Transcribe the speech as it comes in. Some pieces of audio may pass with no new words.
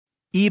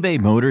eBay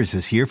Motors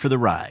is here for the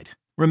ride.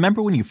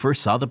 Remember when you first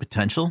saw the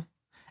potential?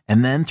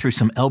 And then through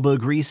some elbow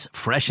grease,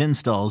 fresh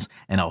installs,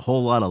 and a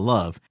whole lot of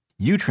love,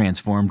 you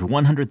transformed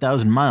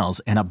 100,000 miles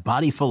and a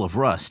body full of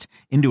rust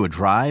into a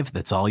drive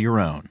that's all your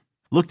own.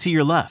 Look to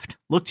your left.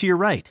 Look to your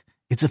right.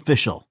 It's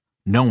official.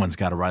 No one's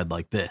got a ride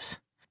like this.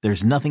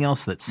 There's nothing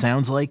else that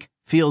sounds like,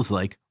 feels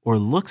like, or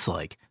looks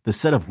like the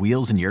set of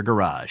wheels in your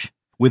garage.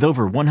 With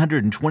over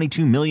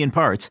 122 million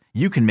parts,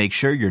 you can make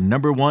sure your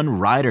number one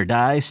ride or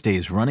die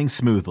stays running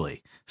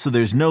smoothly. So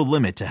there's no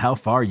limit to how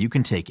far you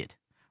can take it.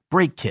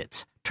 Brake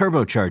kits,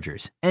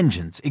 turbochargers,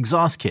 engines,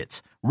 exhaust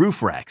kits,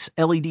 roof racks,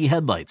 LED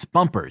headlights,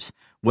 bumpers,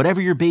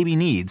 whatever your baby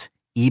needs,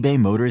 eBay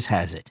Motors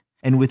has it.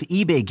 And with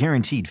eBay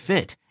Guaranteed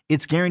Fit,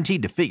 it's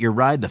guaranteed to fit your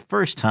ride the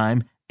first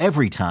time,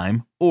 every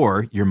time,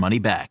 or your money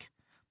back.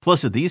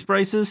 Plus at these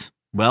prices,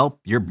 well,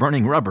 you're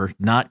burning rubber,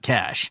 not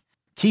cash.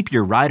 Keep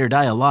your ride or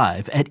die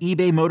alive at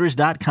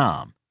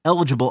ebaymotors.com.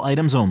 Eligible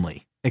items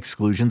only.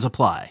 Exclusions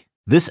apply.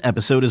 This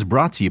episode is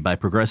brought to you by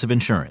Progressive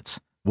Insurance.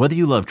 Whether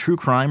you love true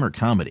crime or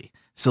comedy,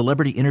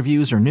 celebrity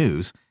interviews or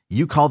news,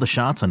 you call the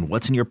shots on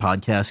what's in your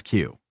podcast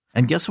queue.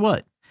 And guess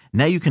what?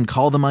 Now you can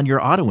call them on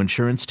your auto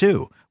insurance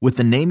too with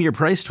the Name Your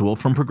Price tool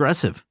from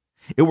Progressive.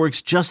 It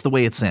works just the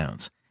way it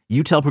sounds.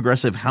 You tell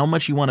Progressive how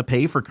much you want to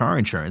pay for car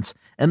insurance,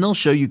 and they'll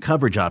show you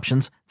coverage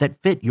options that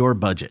fit your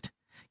budget.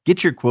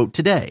 Get your quote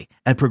today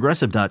at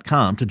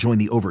Progressive.com to join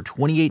the over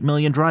 28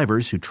 million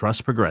drivers who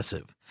trust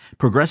Progressive.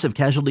 Progressive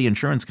Casualty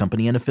Insurance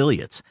Company and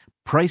Affiliates.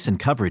 Price and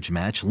coverage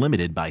match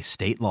limited by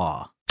state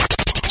law.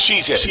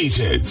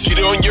 Cheeseheads.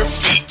 Get on your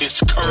feet. It's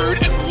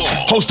Curd and Long.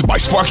 Hosted by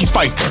Sparky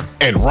Pfeiffer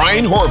and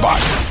Ryan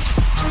Horvath.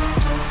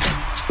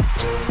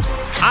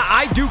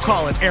 I do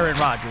call it Aaron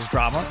Rodgers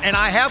drama, and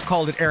I have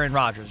called it Aaron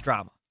Rodgers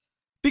drama.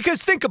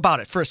 Because think about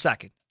it for a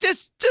second.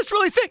 Just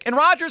really think. And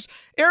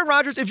Aaron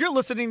Rodgers, if you're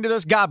listening to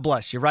this, God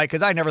bless you, right?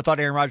 Because I never thought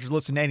Aaron Rodgers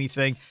listened to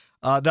anything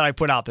that I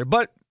put out there.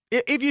 But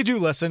if you do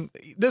listen,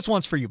 this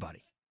one's for you,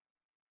 buddy.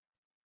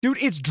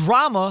 Dude, it's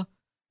drama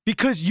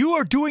because you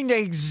are doing the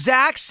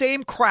exact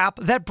same crap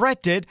that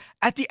Brett did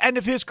at the end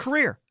of his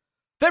career.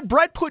 That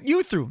Brett put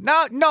you through.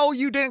 Now, no,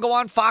 you didn't go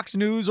on Fox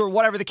News or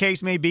whatever the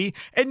case may be.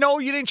 And no,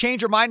 you didn't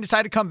change your mind and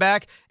decide to come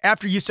back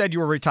after you said you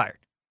were retired.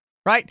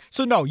 Right?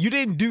 So no, you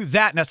didn't do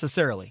that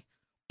necessarily.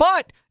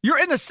 But you're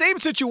in the same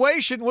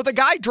situation with a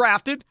guy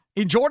drafted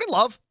in Jordan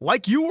Love,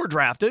 like you were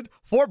drafted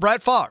for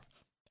Brett Favre,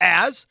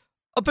 as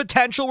a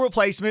potential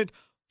replacement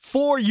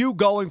for you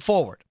going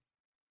forward.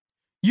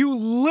 You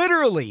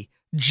literally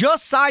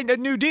just signed a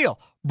new deal.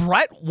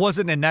 Brett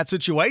wasn't in that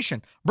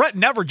situation. Brett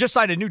never just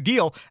signed a new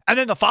deal and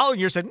then the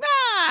following year said,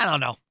 I don't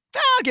know.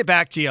 I'll get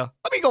back to you.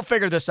 Let me go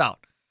figure this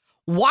out.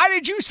 Why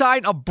did you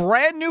sign a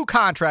brand new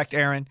contract,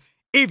 Aaron,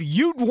 if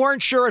you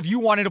weren't sure if you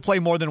wanted to play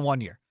more than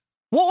 1 year?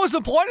 What was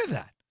the point of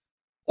that?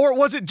 Or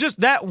was it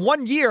just that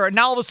 1 year and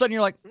now all of a sudden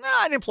you're like,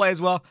 I didn't play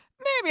as well.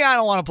 Maybe I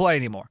don't want to play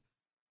anymore.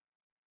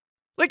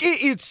 Like,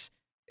 it's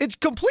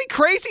complete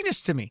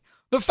craziness to me.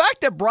 The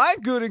fact that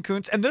Brian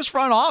Gutekunst and this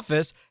front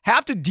office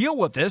have to deal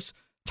with this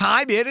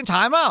time in and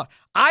time out.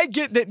 I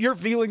get that your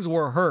feelings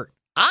were hurt.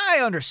 I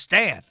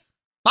understand.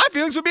 My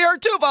feelings would be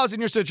hurt too if I was in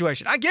your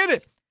situation. I get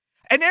it.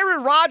 And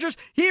Aaron Rodgers,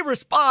 he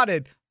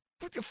responded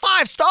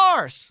 5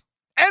 stars.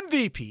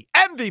 MVP.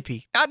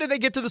 Now, did they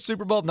get to the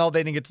Super Bowl? No,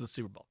 they didn't get to the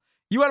Super Bowl.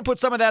 You want to put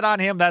some of that on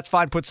him? That's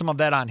fine. Put some of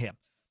that on him.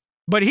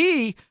 But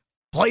he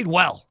played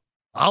well.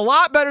 A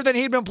lot better than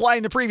he'd been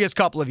playing the previous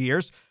couple of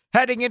years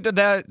heading into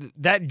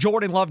that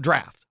Jordan Love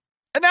draft.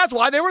 And that's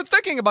why they were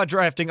thinking about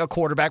drafting a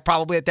quarterback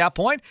probably at that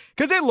point,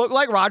 because it looked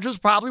like Rodgers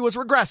probably was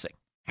regressing.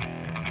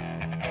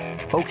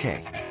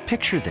 Okay,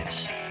 picture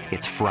this.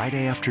 It's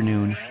Friday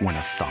afternoon when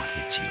a thought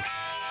hits you.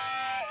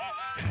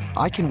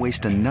 I can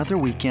waste another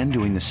weekend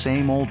doing the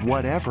same old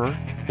whatever,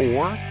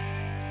 or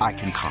I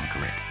can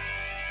conquer it.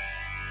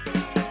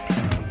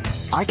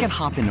 I can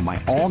hop into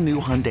my all-new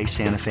Hyundai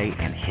Santa Fe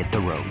and hit the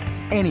road.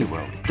 Any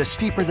road. The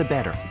steeper, the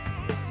better.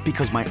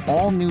 Because my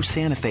all-new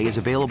Santa Fe is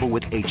available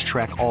with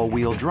H-Track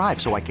all-wheel drive,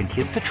 so I can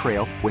hit the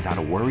trail without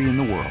a worry in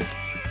the world.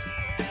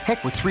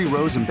 Heck, with 3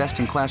 rows and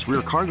best-in-class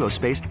rear cargo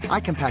space, I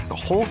can pack the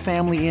whole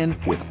family in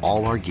with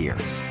all our gear.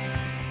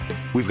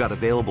 We've got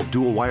available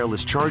dual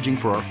wireless charging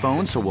for our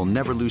phones, so we'll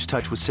never lose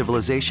touch with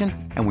civilization,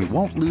 and we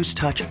won't lose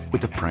touch with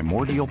the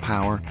primordial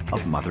power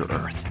of Mother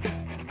Earth.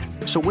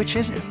 So which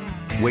is it?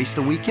 Waste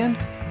the weekend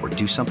or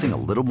do something a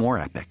little more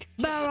epic?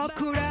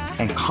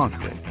 And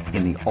conquer it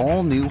in the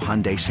all-new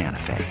Hyundai Santa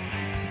Fe.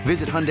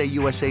 Visit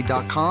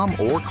HyundaiUSA.com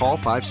or call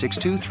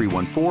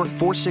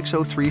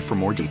 562-314-4603 for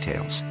more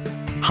details.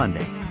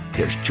 Hyundai,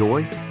 there's joy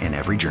in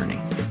every journey.